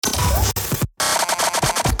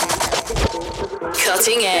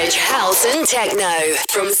Cutting edge house and techno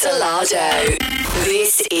from Salado.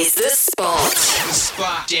 This is The Spot. The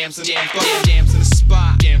spot. Jams in the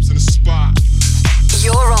spot. Jams in the spot.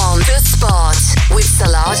 You're on The Spot with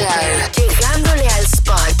Salado. Llegándole al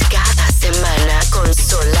spot cada semana con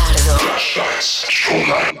Solardo.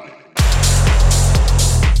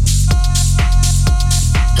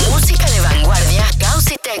 Música de vanguardia,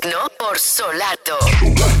 house y techno por Solato.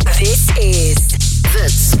 This is The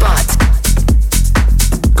Spot.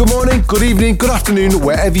 Good morning, good evening, good afternoon,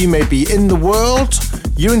 wherever you may be in the world.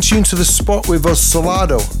 You're in tune to The Spot with us,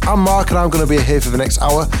 Salado. I'm Mark and I'm going to be here for the next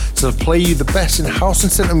hour to play you the best in house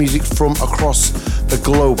and techno music from across the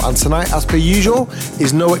globe. And tonight, as per usual,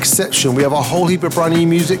 is no exception. We have a whole heap of brand new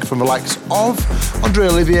music from the likes of Andre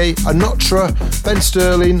Olivier, Anotra, Ben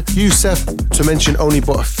Sterling, Youssef, to mention only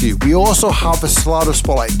but a few. We also have the Salado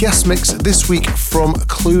Spotlight guest mix this week from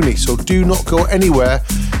Clooney, so do not go anywhere.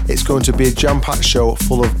 It's going to be a jam-packed show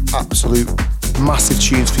full of absolute massive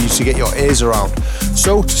tunes for you to get your ears around.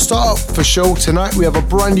 So to start off the show tonight, we have a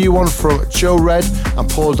brand new one from Joe Red and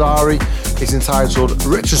Paul Dari. It's entitled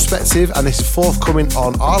Retrospective, and this is forthcoming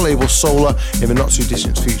on our label Solar in the not too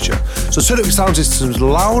distant future. So turn up your sound systems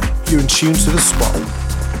loud. You're in tune to The Spot.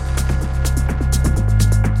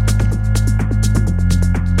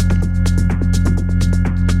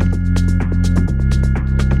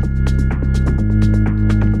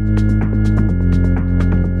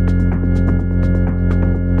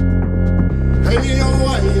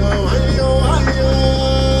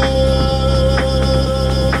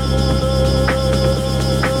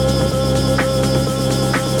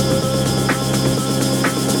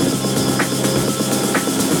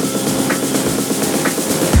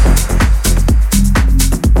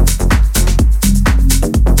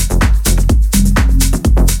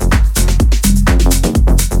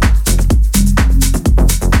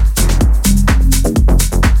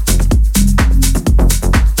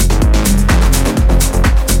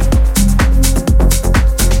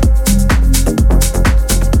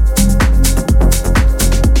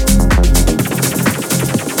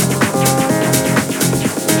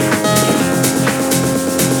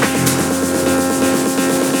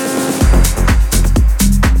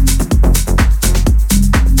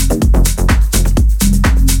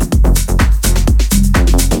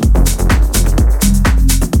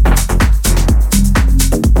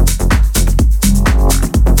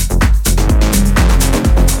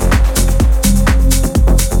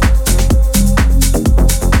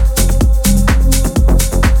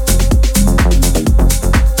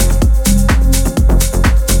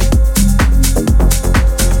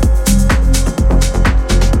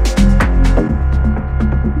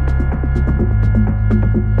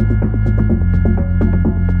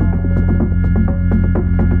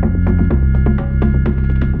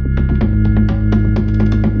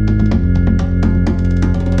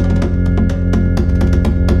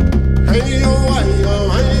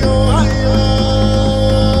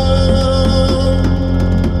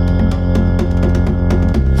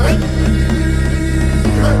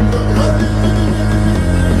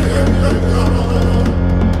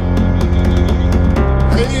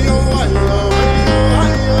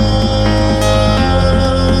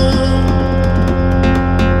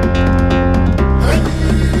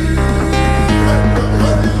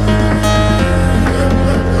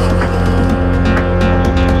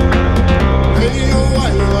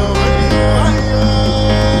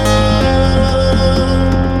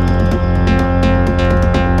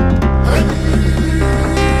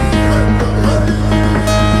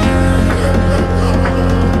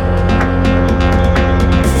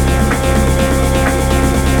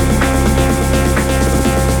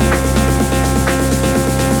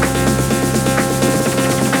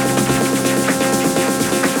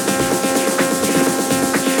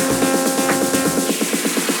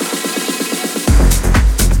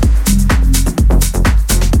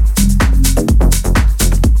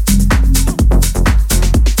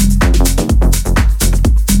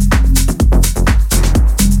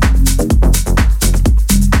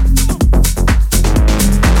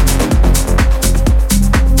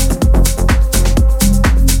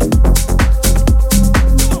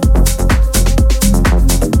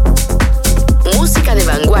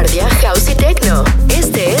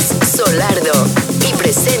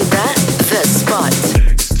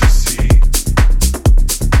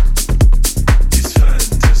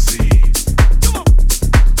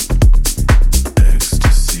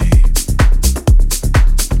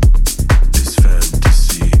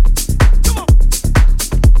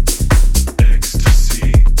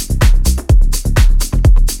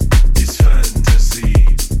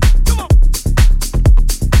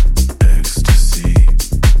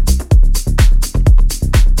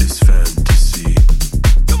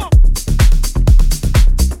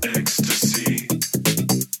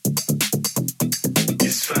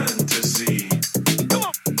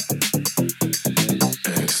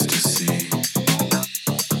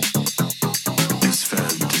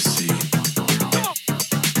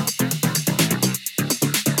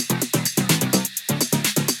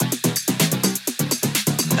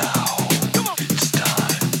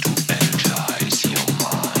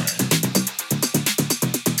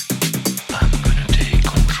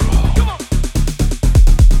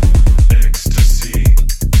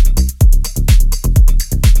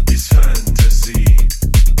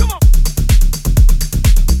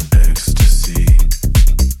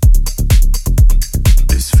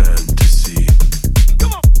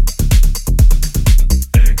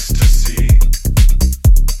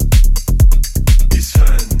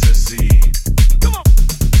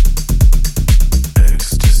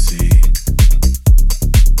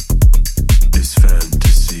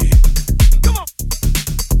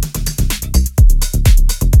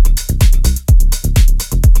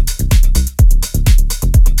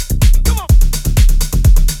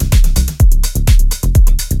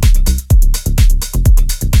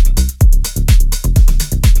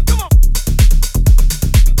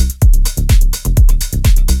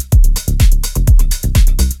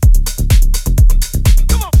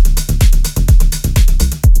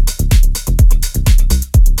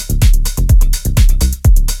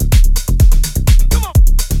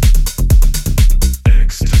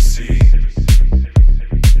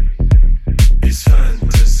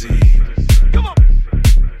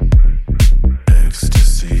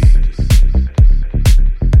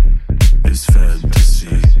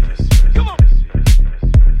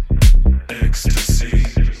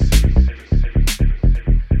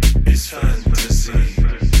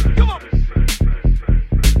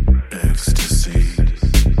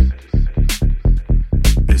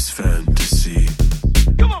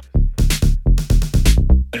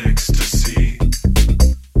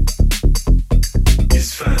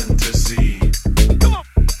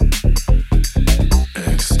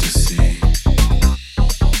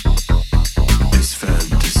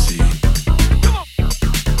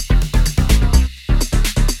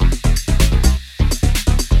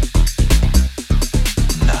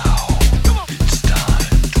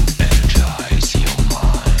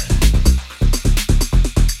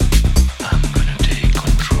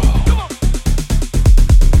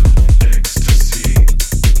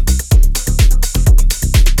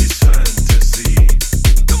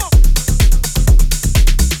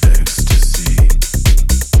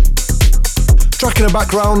 in the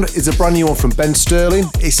background is a brand new one from Ben Sterling.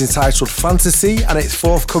 It's entitled Fantasy and it's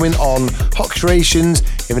forthcoming on Hot Creations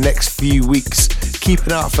in the next few weeks. Keep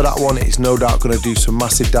an eye out for that one. It's no doubt going to do some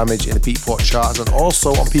massive damage in the Beatport charts and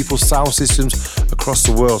also on people's sound systems across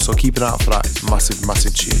the world. So keep an eye out for that. It's massive,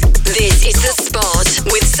 massive tune. This is The Spot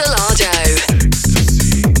with Solardo.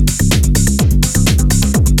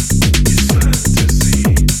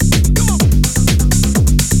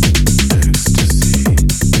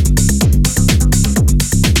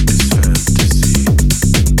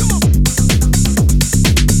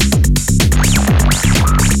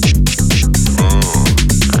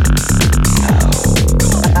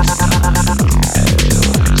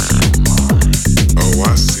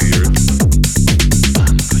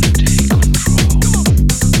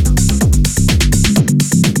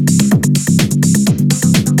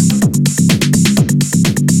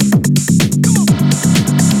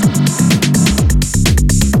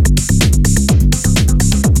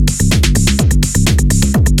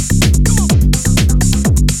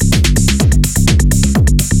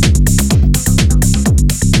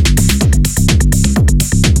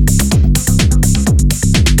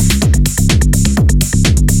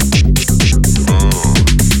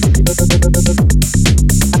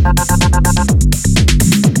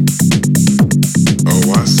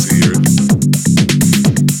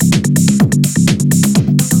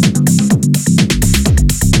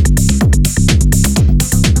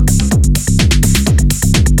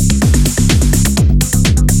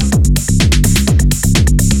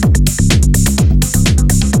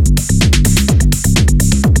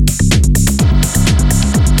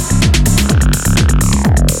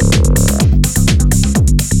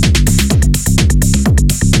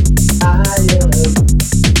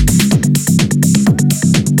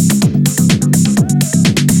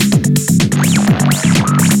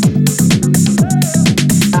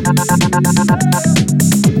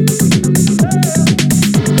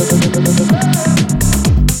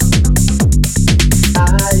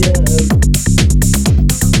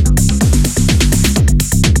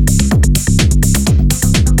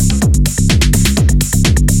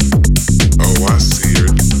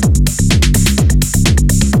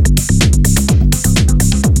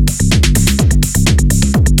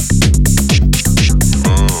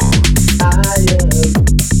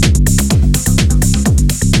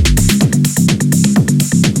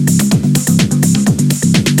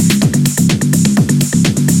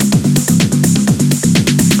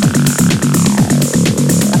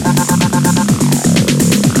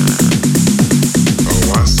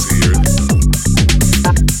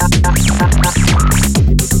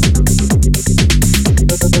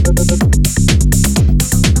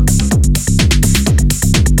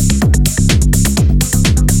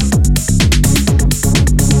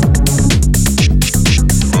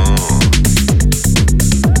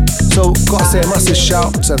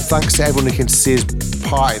 And thanks to everyone who came to see his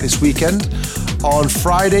party this weekend. On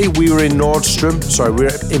Friday we were in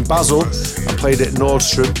Basel and played at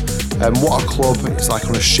Nordstrom. What a club. It's like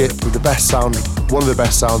on a ship with the best sound, one of the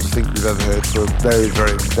best sounds I think we've ever heard for a very,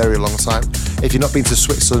 very, very long time. If you've not been to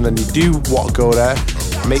Switzerland and you do want to go there,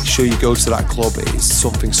 make sure you go to that club. It is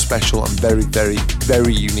something special and very, very,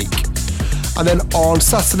 very unique. And then on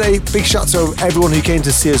Saturday, big shout out to everyone who came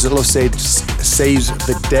to see us at Love Saves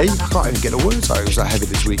the Day. I can't even get the words out, it was that heavy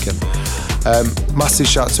this weekend. Massive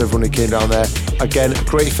shout out to everyone who came down there. Again, a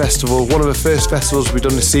great festival, one of the first festivals we've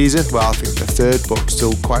done this season. Well, I think the third, but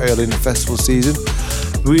still quite early in the festival season.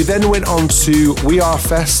 We then went on to We Are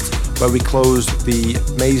Fest, where we closed the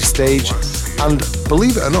main stage. And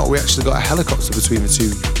believe it or not, we actually got a helicopter between the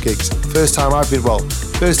two gigs. First time I've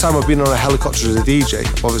been on a helicopter as a DJ.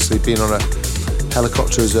 I've obviously been on a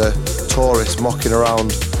helicopter as a tourist, mocking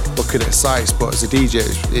around, looking at sights, but as a DJ,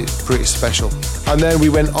 it's pretty special. And then we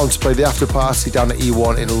went on to play the after party down at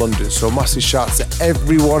E1 in London. So a massive shout to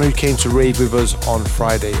everyone who came to rave with us on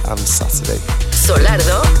Friday and Saturday.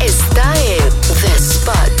 Solardo está en The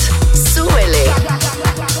Spot. Súbele.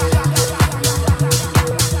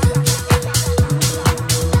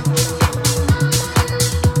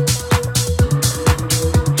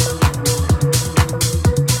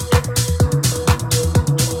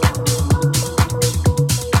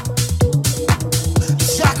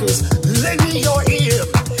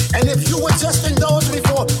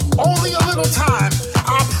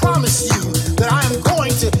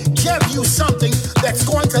 Something that's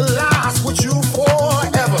going to last with you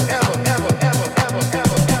forever, ever, ever, ever, ever.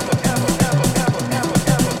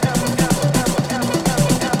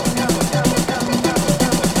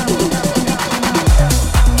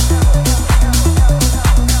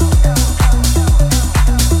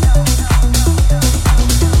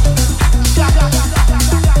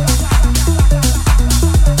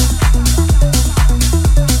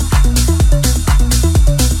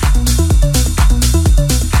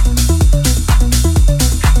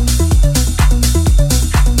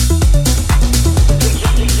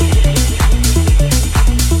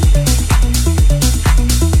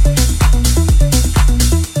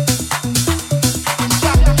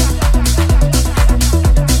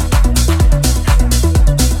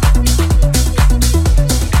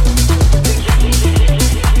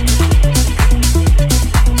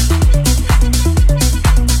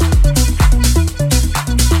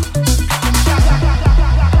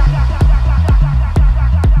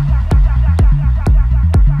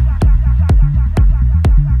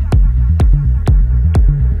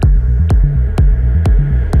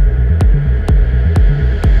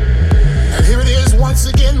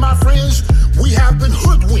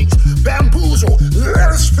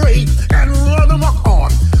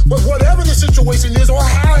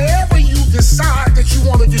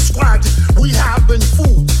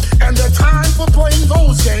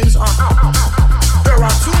 names are out. There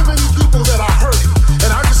are too many people that are hurting, and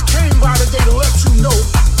I just came by today to let you know,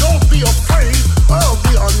 don't be afraid of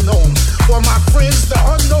the unknown. For my friends, the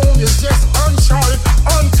unknown is just uncharted,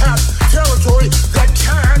 untapped territory that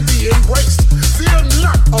can be embraced. Fear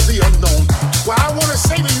not of the unknown. Well, I want to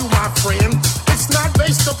say to you, my friend, it's not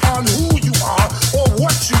based upon who you are, or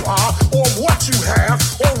what you are, or what you have,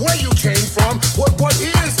 or where you came from. What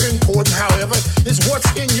is important, however, is what's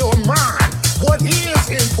in your mind. What is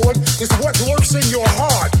important is what lurks in your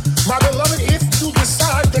heart. My beloved, if you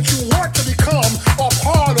decide that you want to become a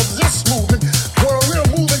part of this movement, where we're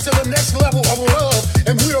moving to the next level of love,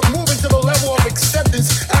 and we are moving to the level of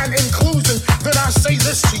acceptance and inclusion, then I say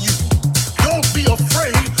this to you. Don't be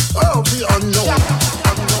afraid of the unknown.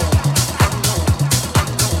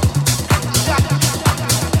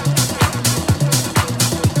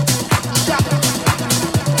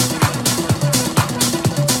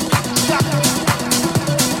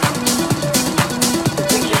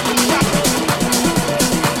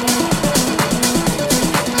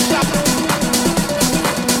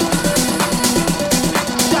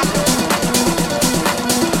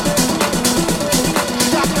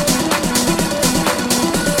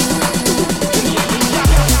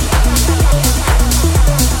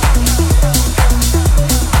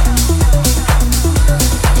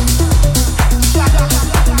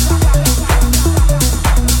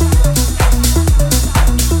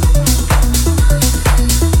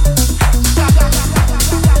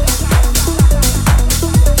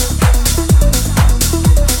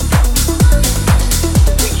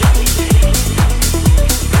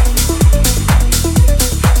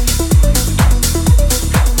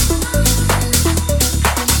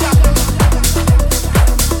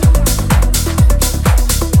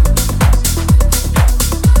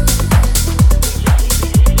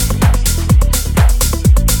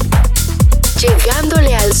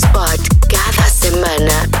 Llegándole al spot cada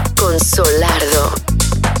semana con Solardo.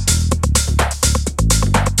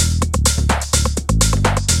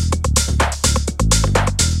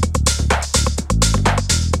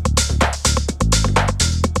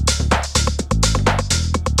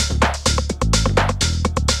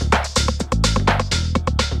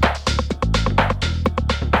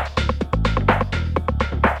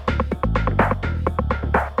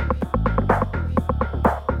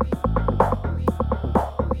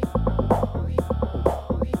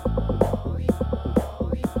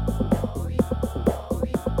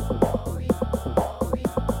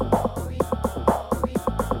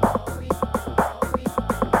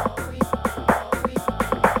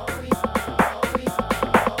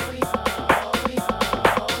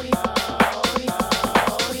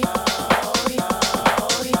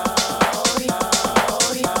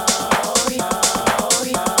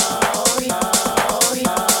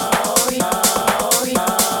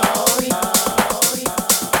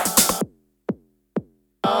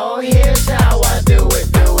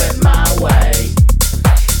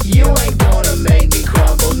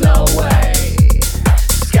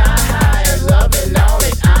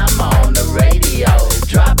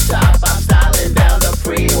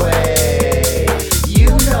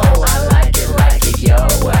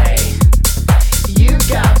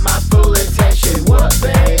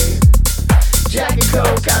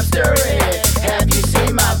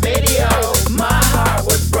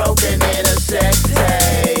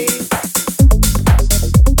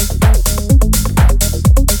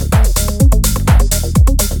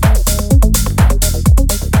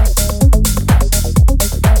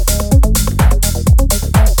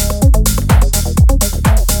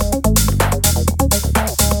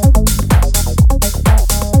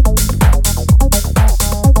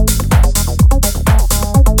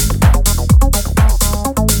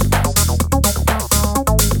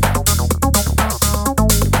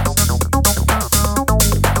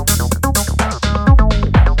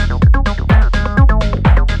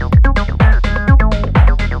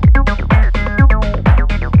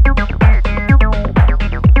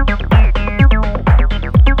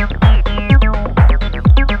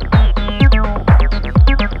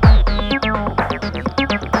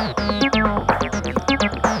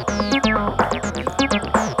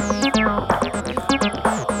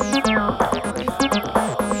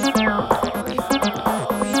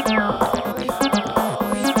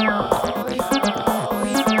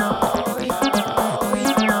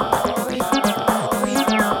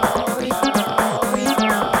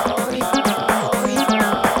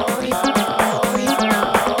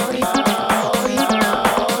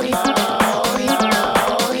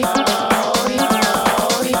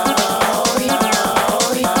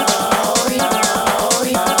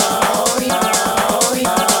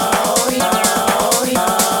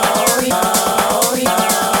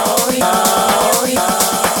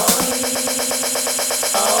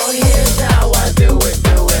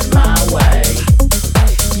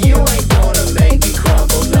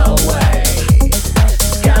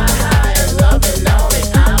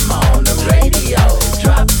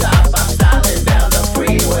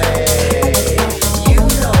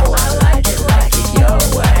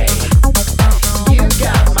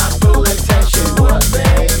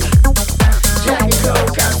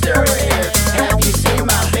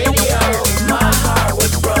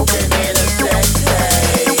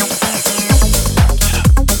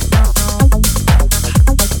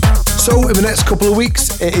 in the next couple of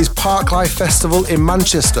weeks, it is Parklife Festival in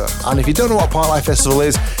Manchester. And if you don't know what Parklife Festival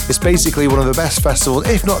is, it's basically one of the best festivals,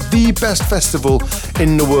 if not the best festival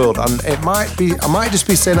in the world. And I might just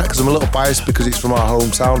be saying that because I'm a little biased because it's from our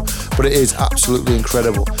hometown, but it is absolutely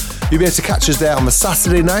incredible. You'll be able to catch us there on the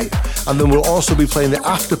Saturday night, and then we'll also be playing the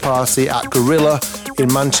after party at Gorilla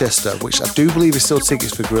in Manchester, which I do believe is still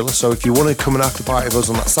tickets for Gorilla. So if you want to come and after party with us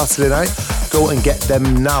on that Saturday night, go and get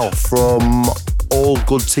them now from all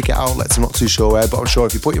good ticket outlets. I'm not too sure where, but I'm sure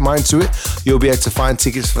if you put your mind to it, you'll be able to find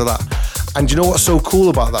tickets for that. And you know what's so cool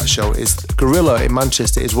about that show is Gorilla in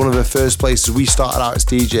Manchester is one of the first places we started out as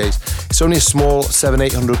DJs. It's only a small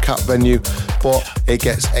 700-800 cap venue, but it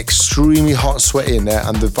gets extremely hot and sweaty in there,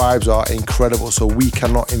 and the vibes are incredible. So we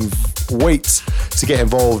cannot wait to get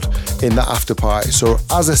involved in that after party. So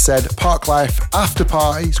as I said, Parklife after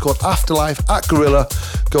party, it's called Afterlife at Gorilla.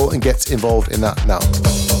 Go and get involved in that now.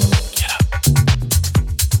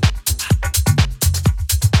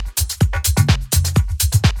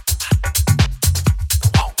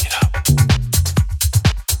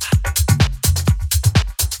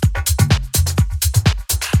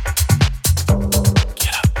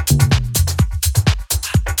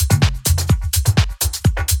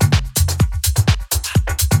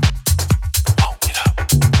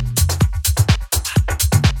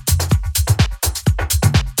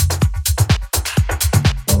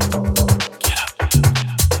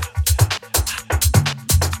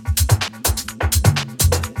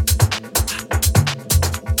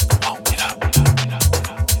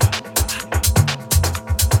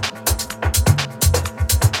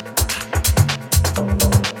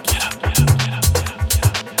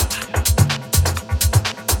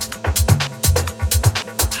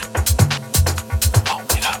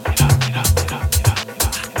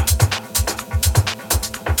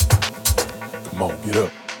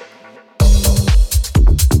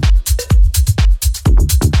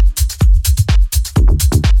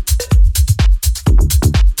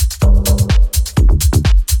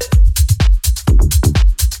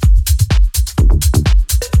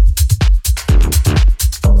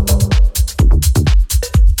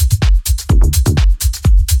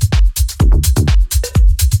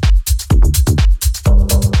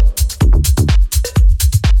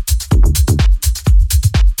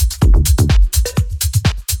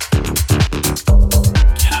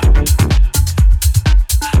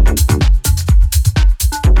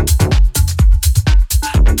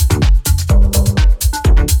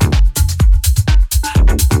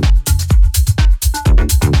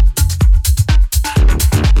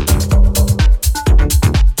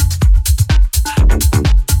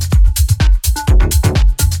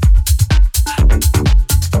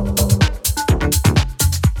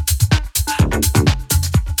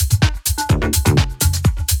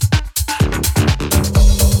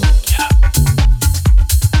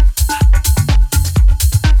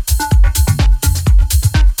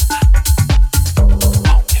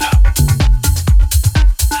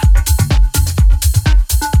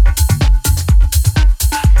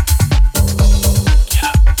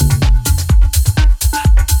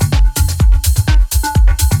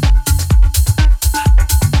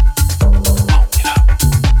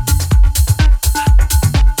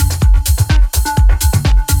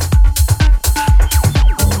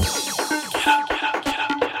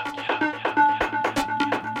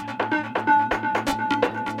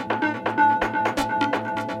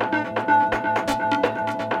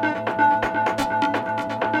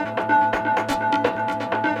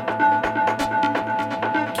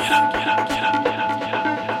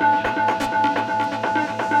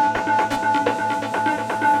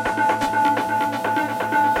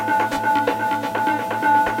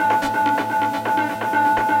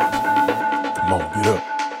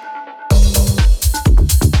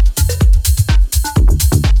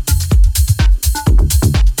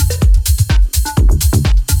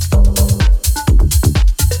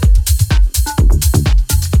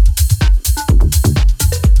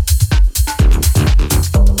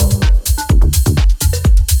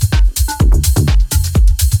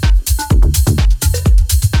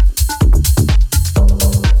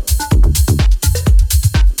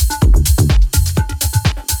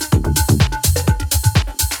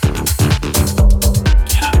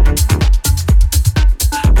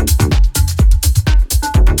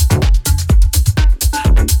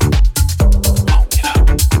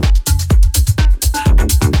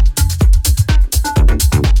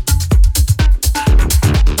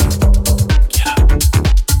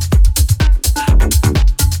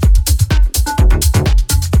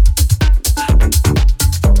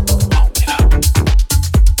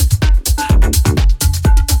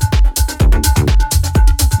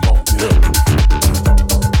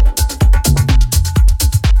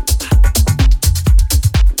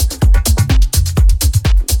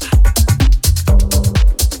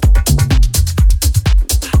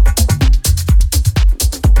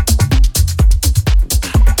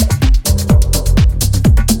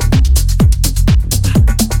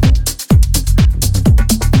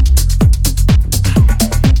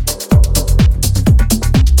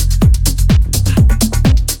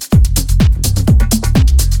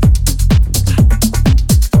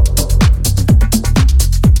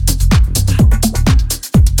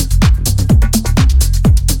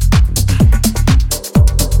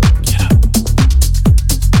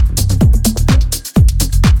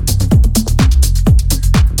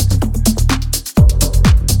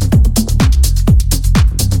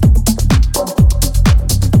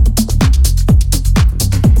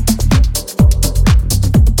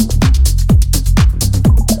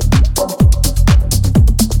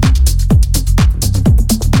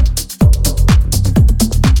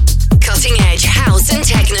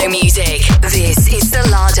 techno music. This is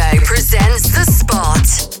Solardo presents The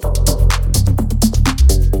Spot.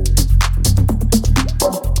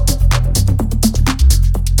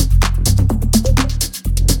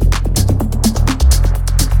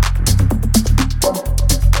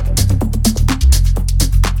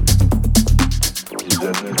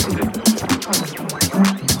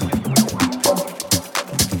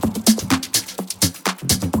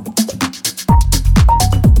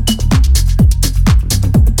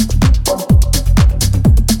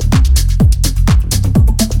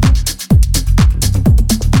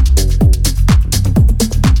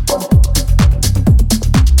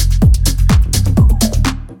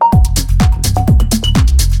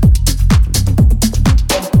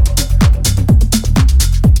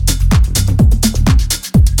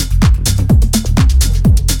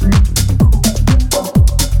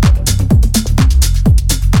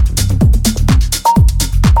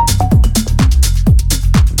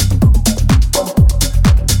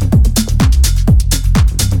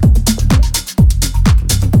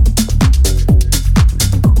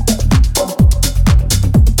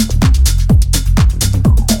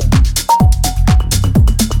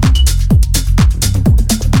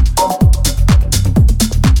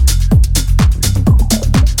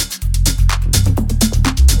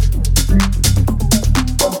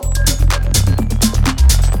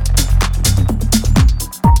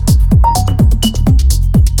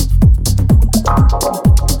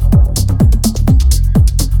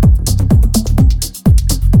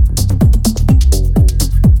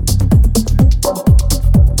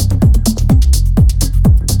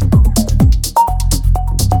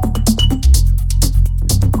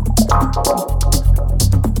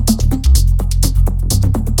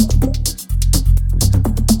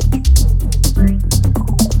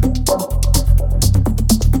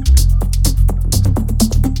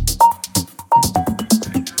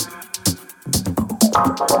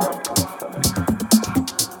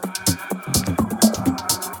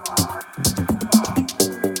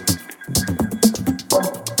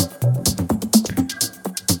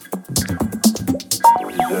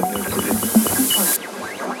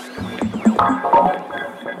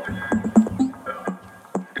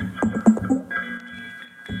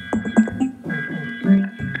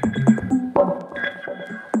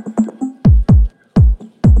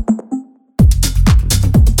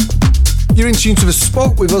 You're in tune to The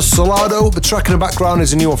Spot with us, Solardo. The track in the background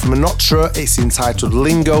is a new one from Anotra. It's entitled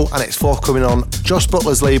Lingo and it's forthcoming on Josh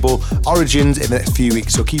Butler's label Origins in the next few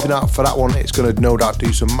weeks. So keep an eye out for that one. It's going to no doubt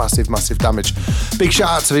do some massive, massive damage. Big shout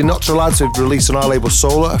out to the Anotra lads who've released on our label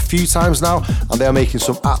Solar a few times now, and they're making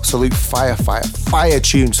some absolute fire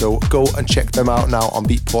tunes. So go and check them out now on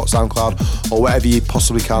Beatport, SoundCloud, or wherever you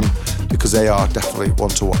possibly can, because they are definitely one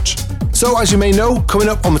to watch. So, as you may know, coming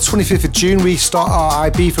up on the 25th of June, we start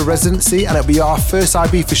our Ibiza residency, and it'll be our first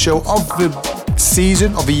Ibiza show of the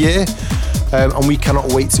season, of the year, and we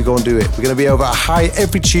cannot wait to go and do it. We're going to be over at High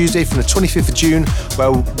every Tuesday from the 25th of June,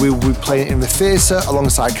 where we'll be playing in the theatre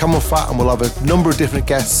alongside Camel Fat, and we'll have a number of different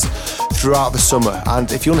guests throughout the summer.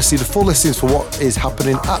 And if you want to see the full listings for what is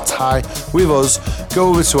happening at High with us, go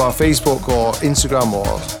over to our Facebook or Instagram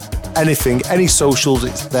or anything, any socials.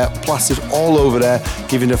 It's there plastered all over there,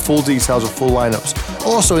 giving the full details of full lineups.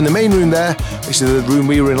 Also in the main room there, which is the room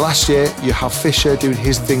we were in last year, you have Fisher doing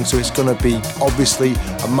his thing, so it's going to be obviously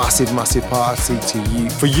a massive party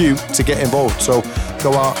for you to get involved. So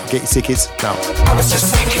go out, get your tickets now. I was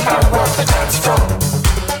just thinking about what the dance from.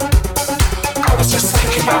 I was just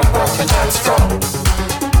thinking about what the dance from.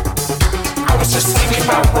 I was just thinking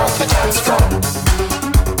about what the dance from.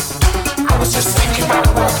 I was just thinking about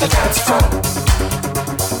what the dance from.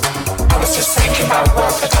 I was just thinking about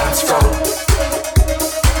what the dance from.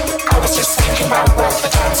 I was just thinking about what the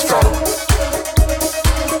dance from.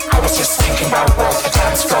 I was just thinking about what the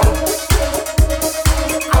dance from.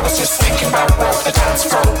 I was just thinking about what the dance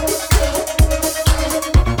from.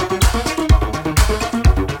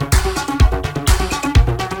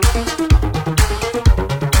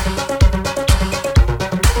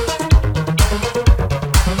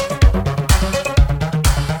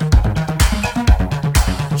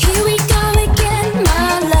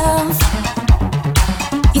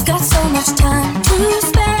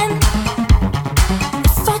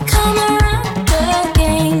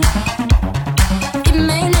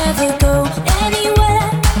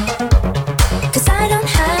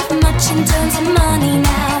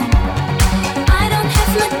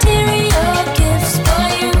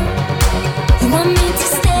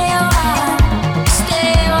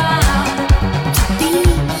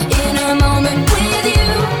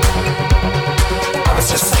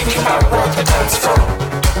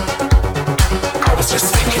 I was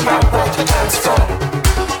just thinking about what the dance floor.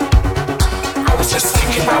 I was just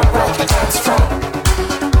thinking about what the dance floor.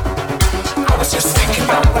 I was just thinking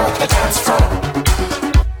about what the dance floor.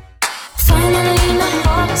 Finally my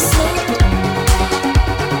heart slipped.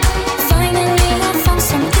 Finally I found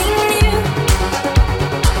something new.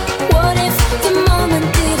 What if the moment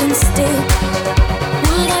didn't stick?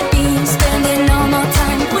 Would I be spending all my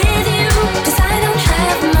time with you? 'Cause I don't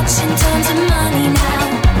have much in terms of money now.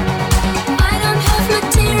 I don't have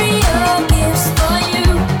material gifts for you.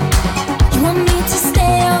 You want me to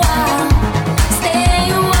stay a while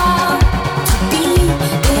to be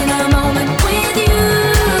in a moment with you.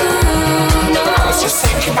 No. I was just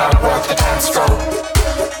thinking about what the dance floor.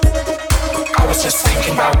 I was just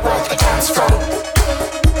thinking about what the dance floor.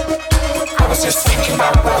 I was just thinking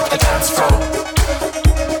about what the dance floor.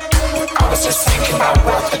 I was just thinking about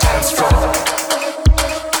what the dance floor.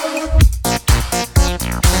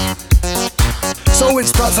 So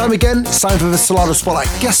it's that time again. It's time for the Solardo Spotlight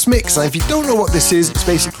guest mix. And if you don't know what this is, it's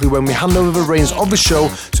basically when we hand over the reins of the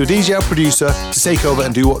show to a DJ or producer to take over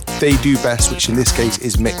and do what they do best, which in this case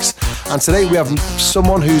is mix. And today we have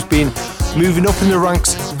someone who's been moving up in the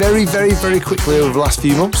ranks very, very, very quickly over the last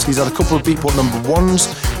few months. He's had a couple of Beatport #1s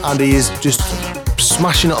and he is just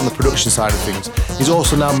smashing it on the production side of things. He's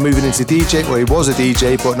also now moving into DJ, well he was a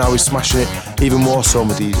DJ, but now he's smashing it even more so on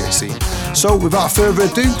the DJ scene. So without further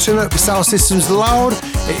ado, turn up your sound systems loud.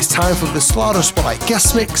 It's time for the Solardo Spotlight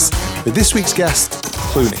guest mix with this week's guest,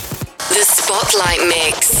 Clooney. The Spotlight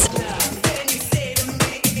Mix.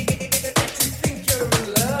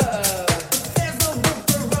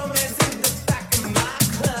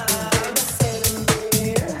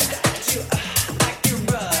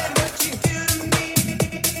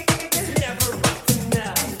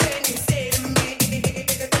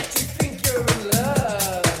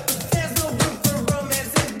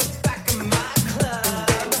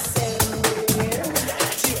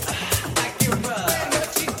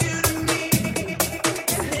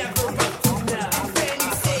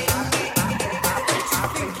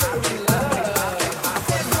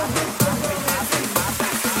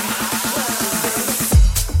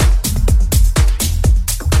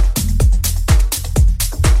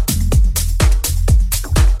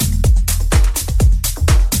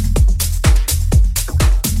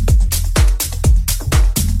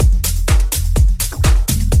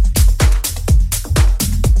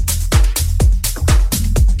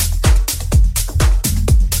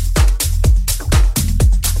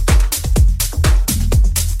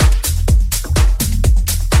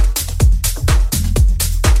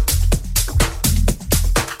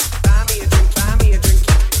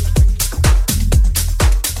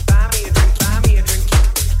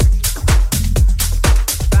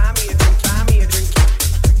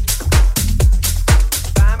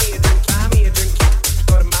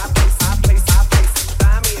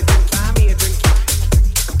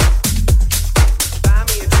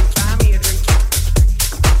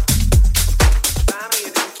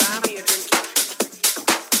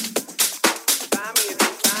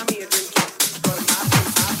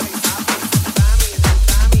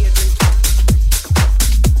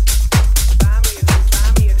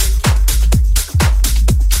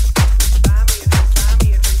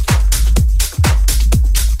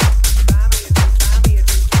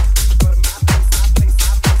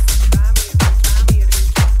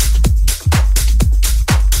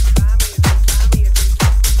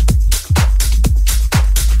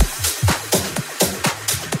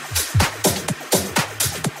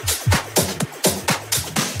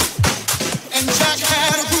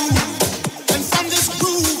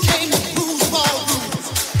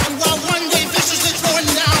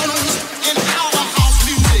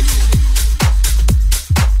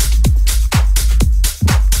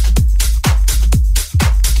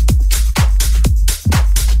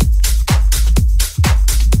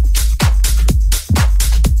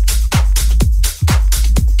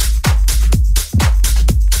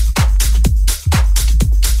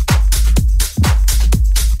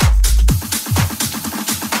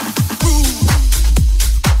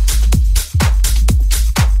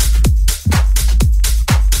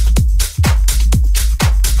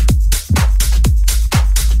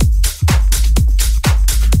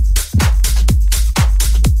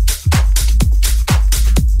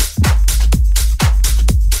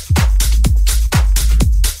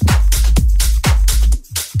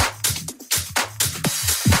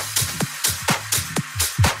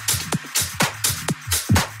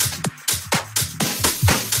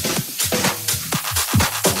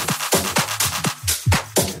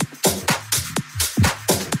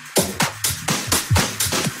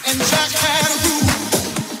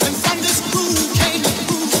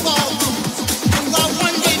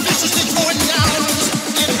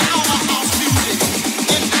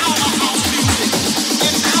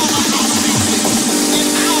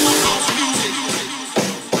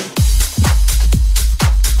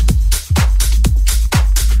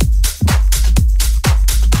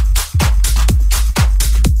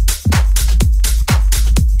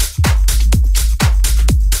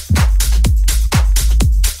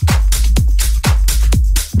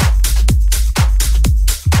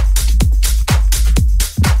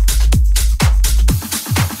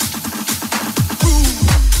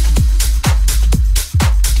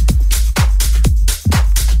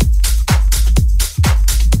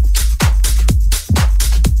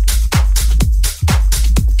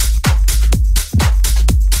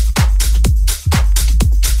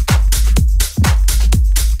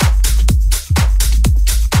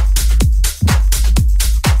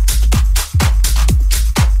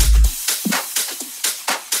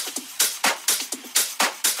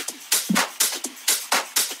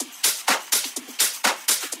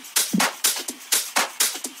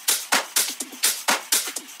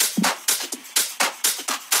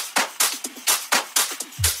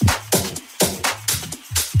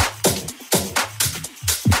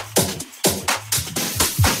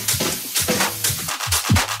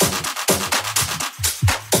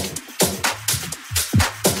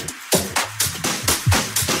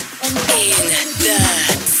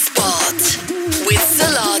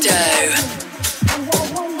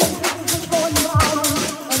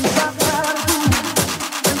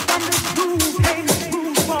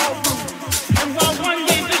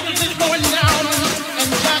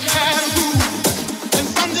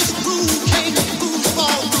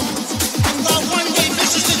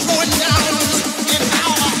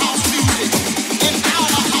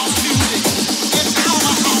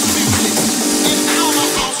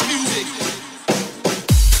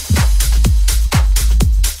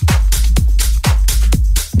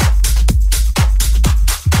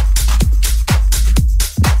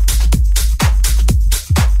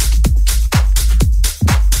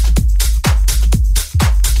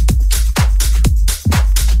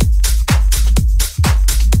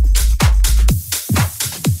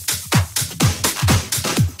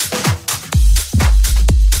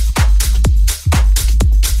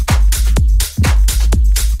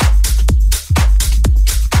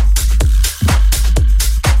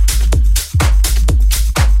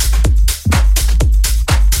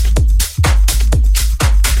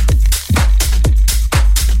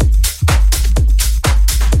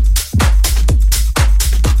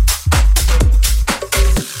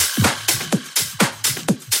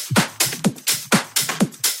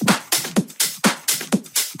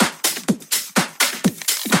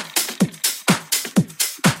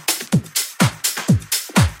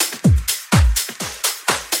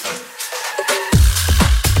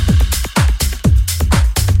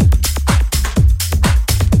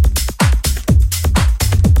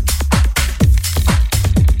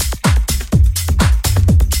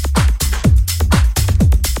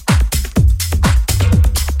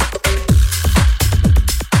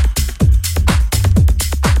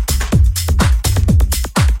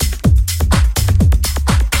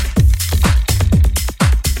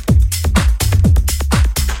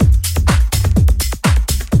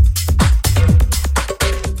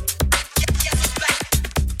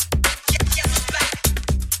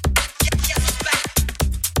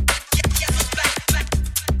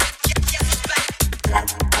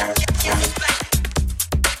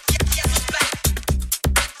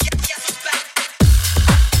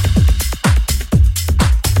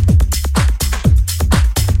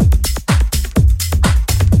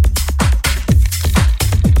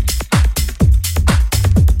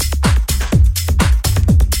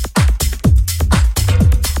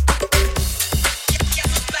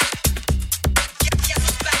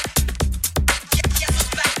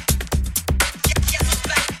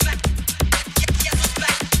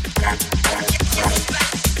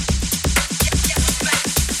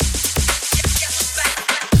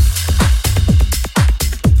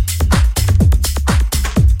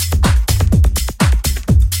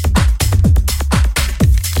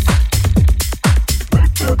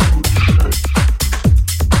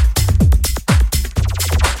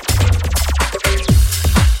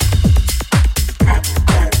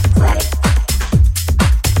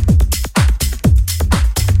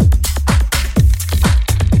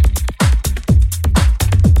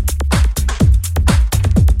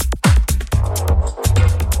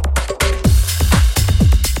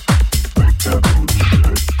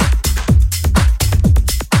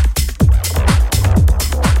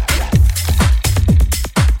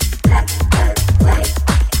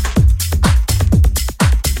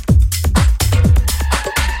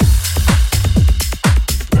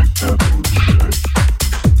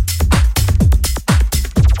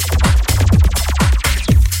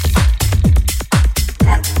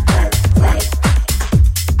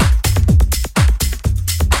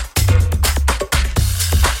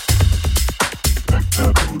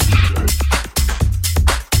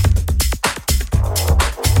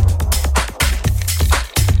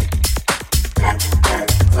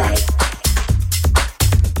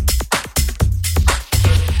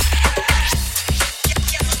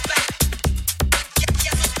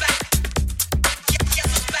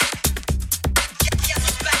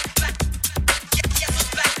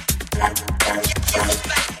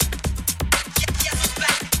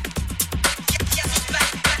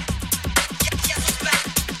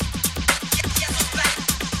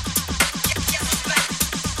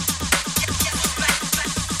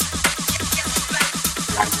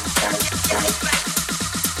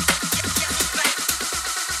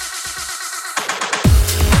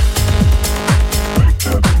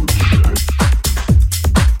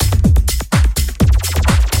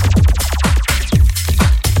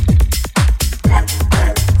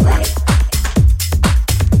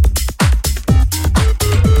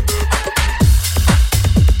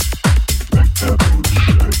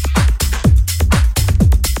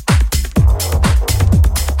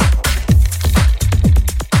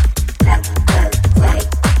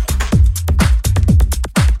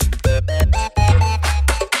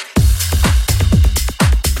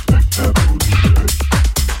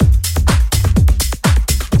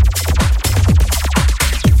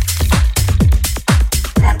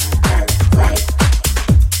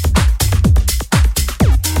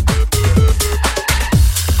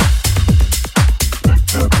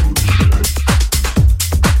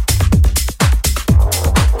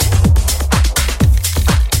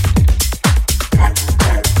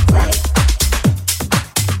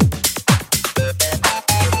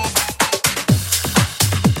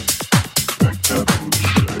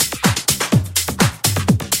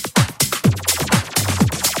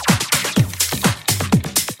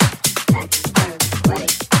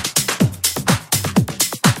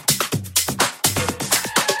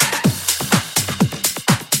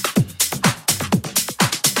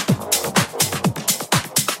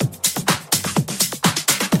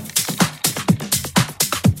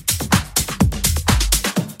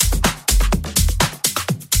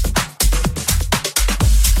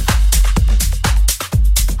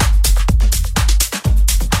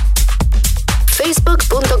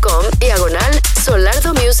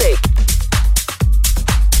 facebook.com/Solardo Music.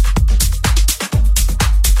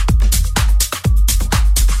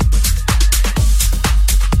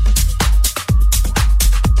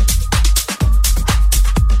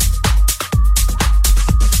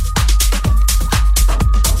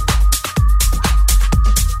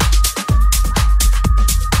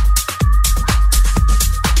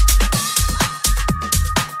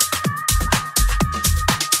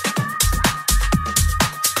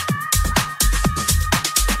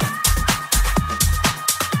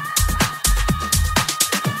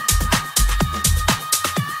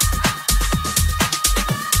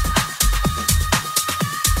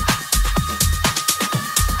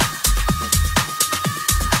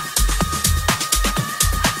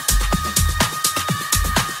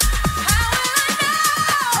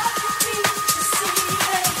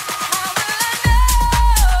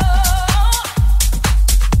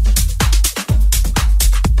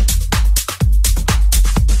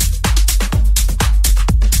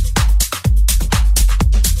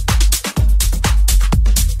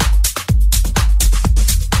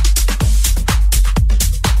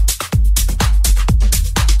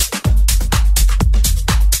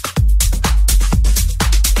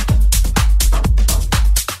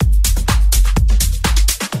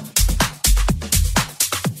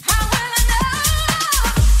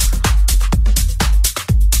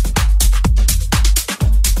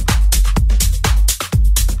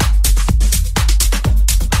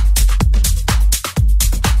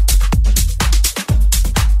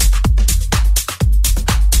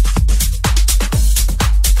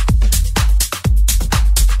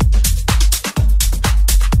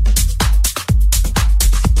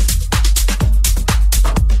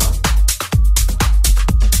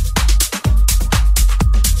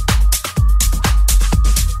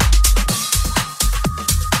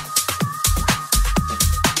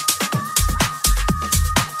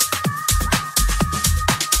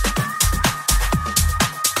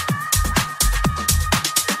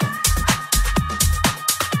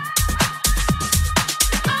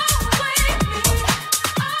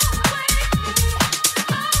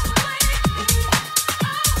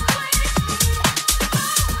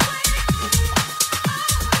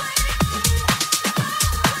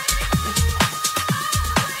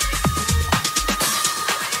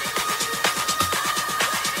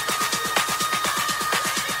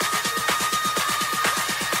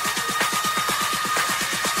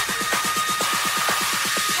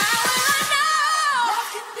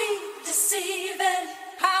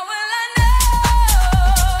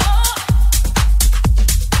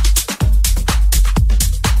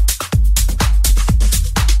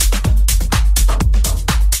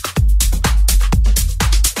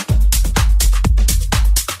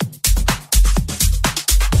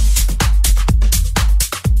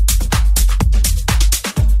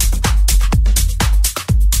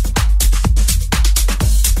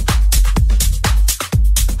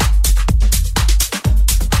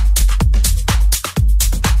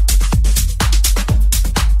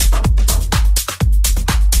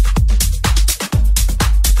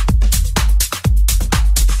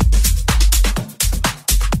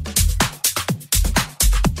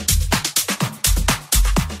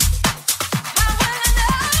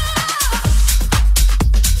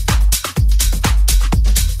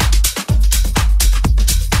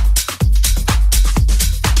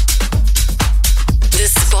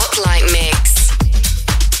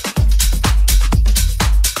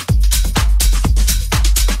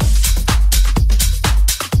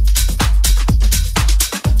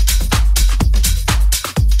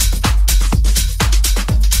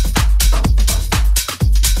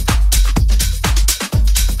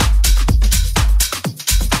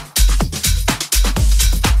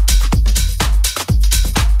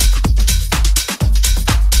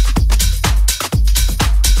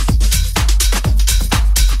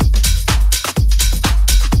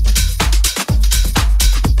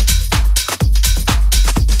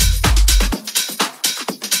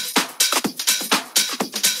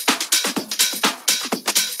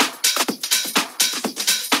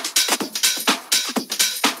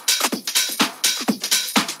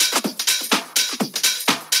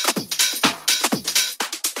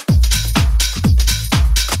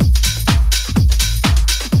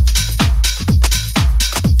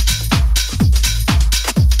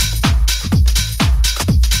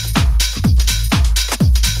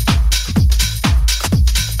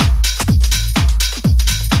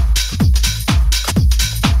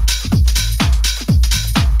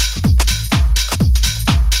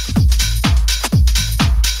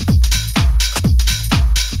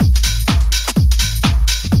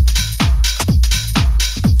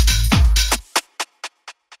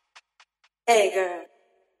 Hey girl,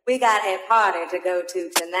 we got a party to go to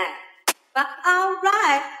tonight. But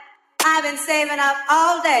alright, I've been saving up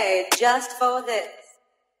all day just for this.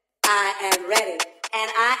 I am ready,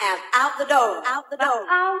 and I am out the door, out the door.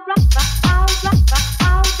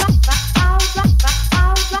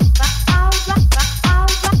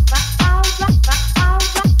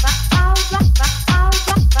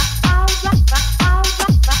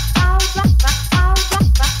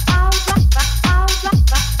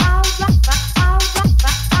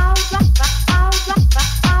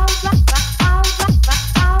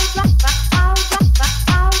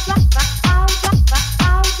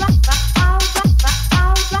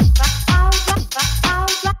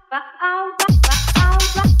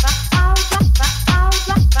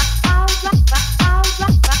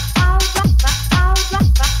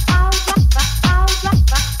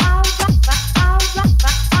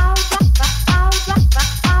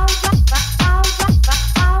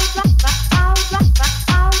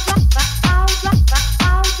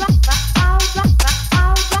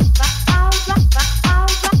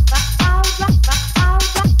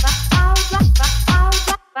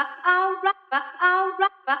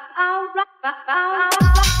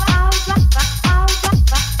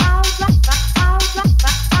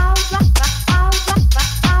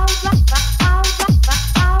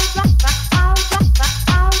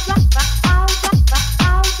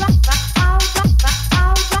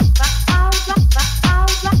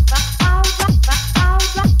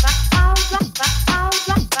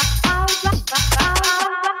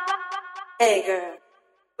 Hey girl,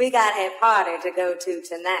 we got a party to go to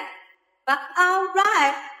tonight. But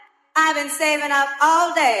alright, I've been saving up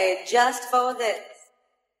all day just for this.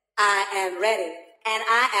 I am ready, and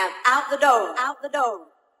I am out the door, out the door.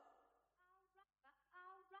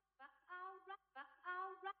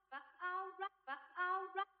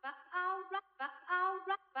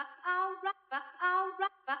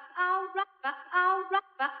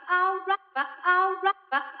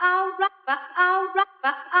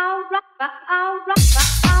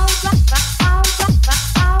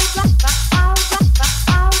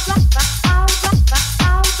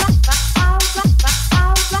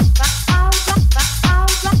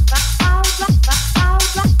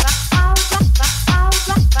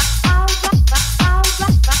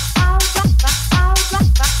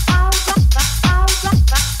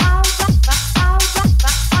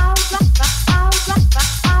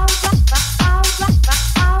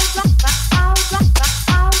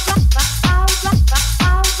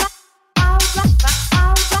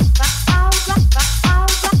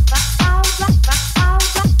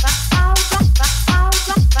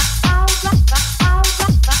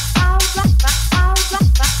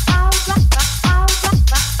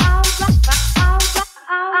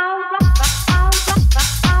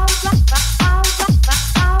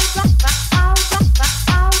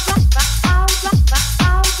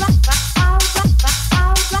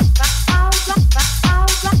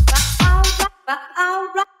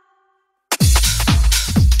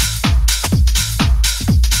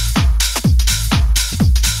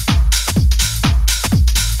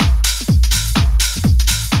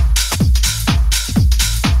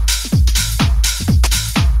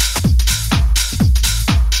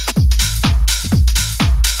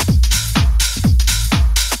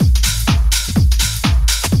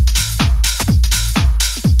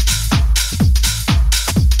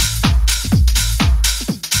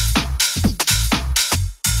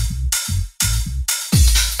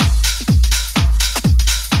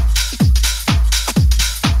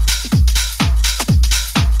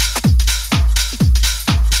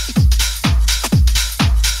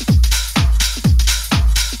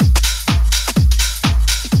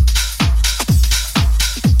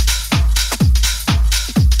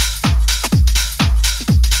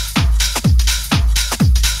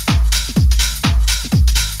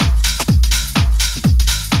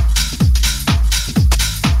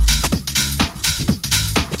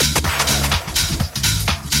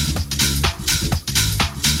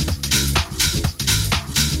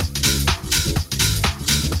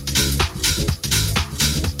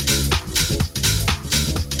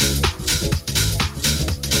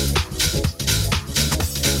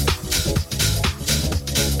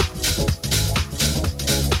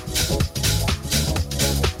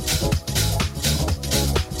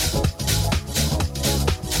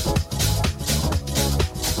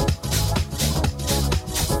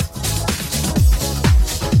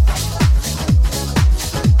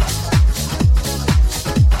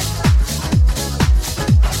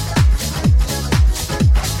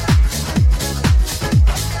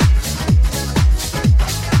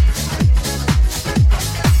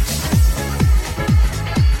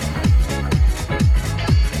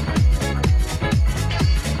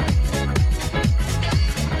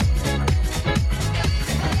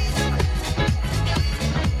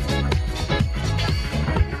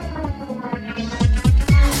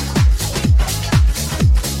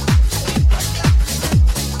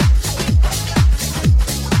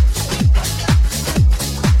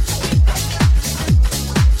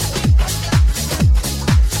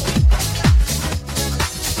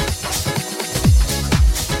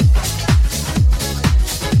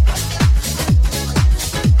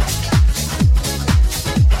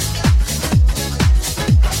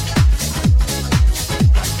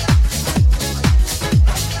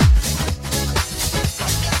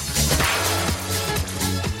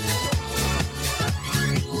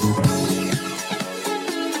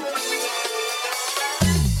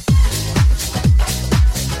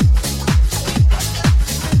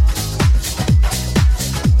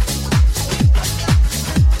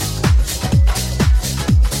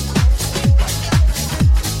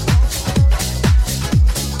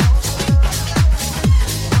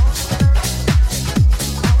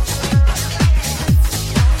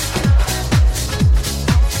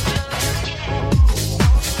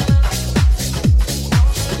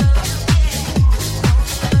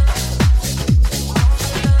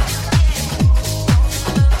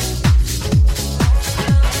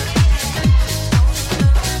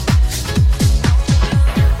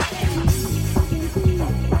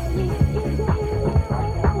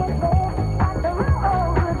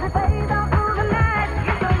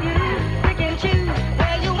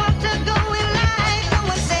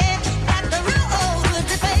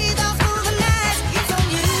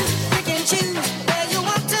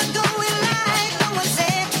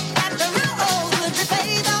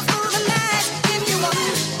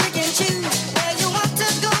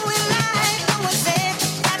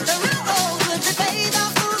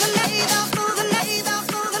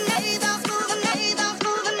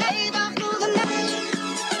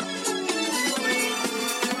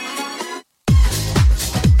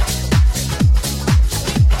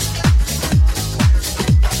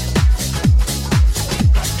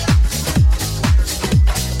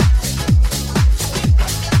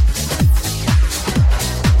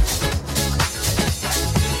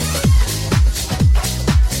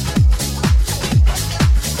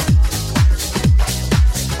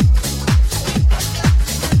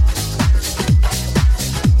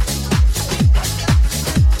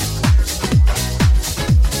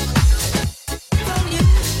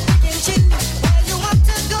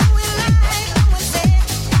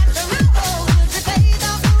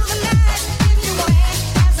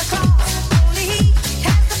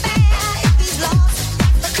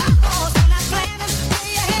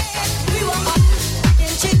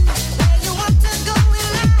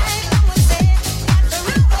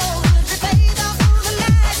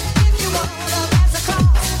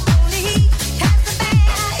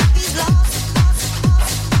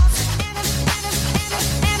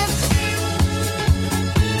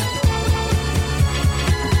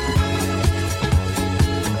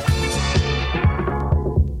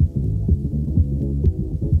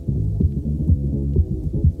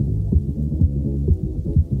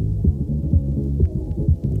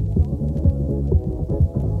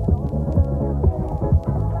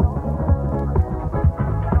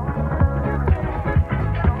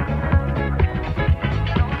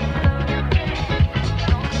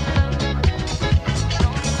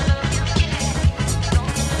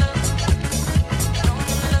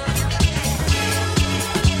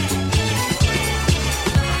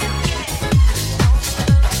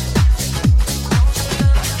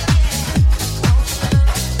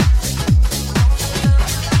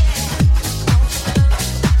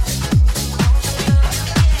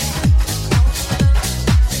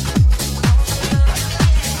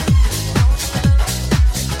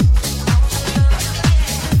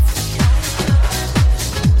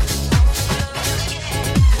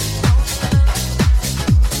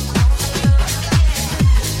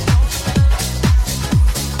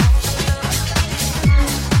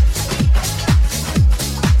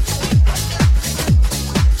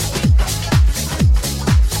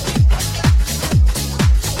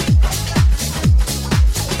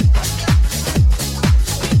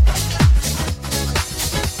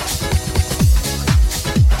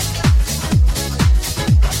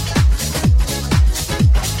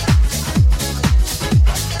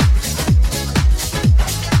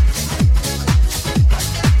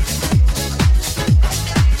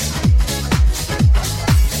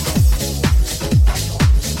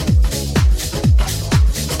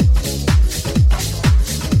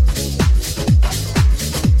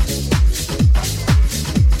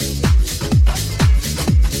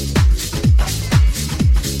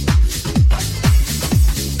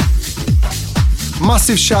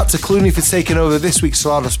 Massive shout to Clooney for taking over this week's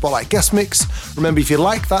Solardo Spotlight guest mix. Remember, if you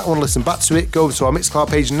like that and want to listen back to it, go over to our Mixcloud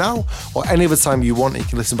page now, or any other time you want, you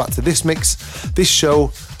can listen back to this mix, this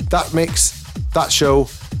show, that mix, that show,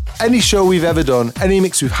 any show we've ever done, any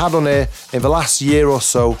mix we've had on air in the last year or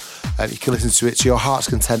so. You can listen to it to your heart's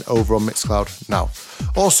content over on Mixcloud now.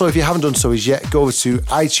 Also, if you haven't done so as yet, go over to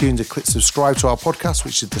iTunes and click subscribe to our podcast,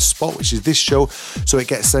 which is The Spot, which is this show, so it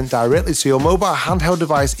gets sent directly to your mobile handheld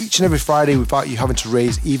device each and every Friday without you having to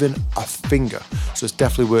raise even a finger. So it's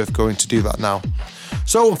definitely worth going to do that now.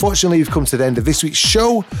 So unfortunately, we've come to the end of this week's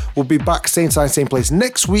show. We'll be back same time, same place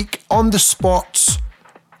next week on The Spot,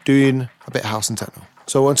 doing a bit of house and techno.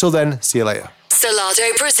 So until then, see you later.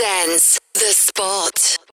 Solardo presents The Spot.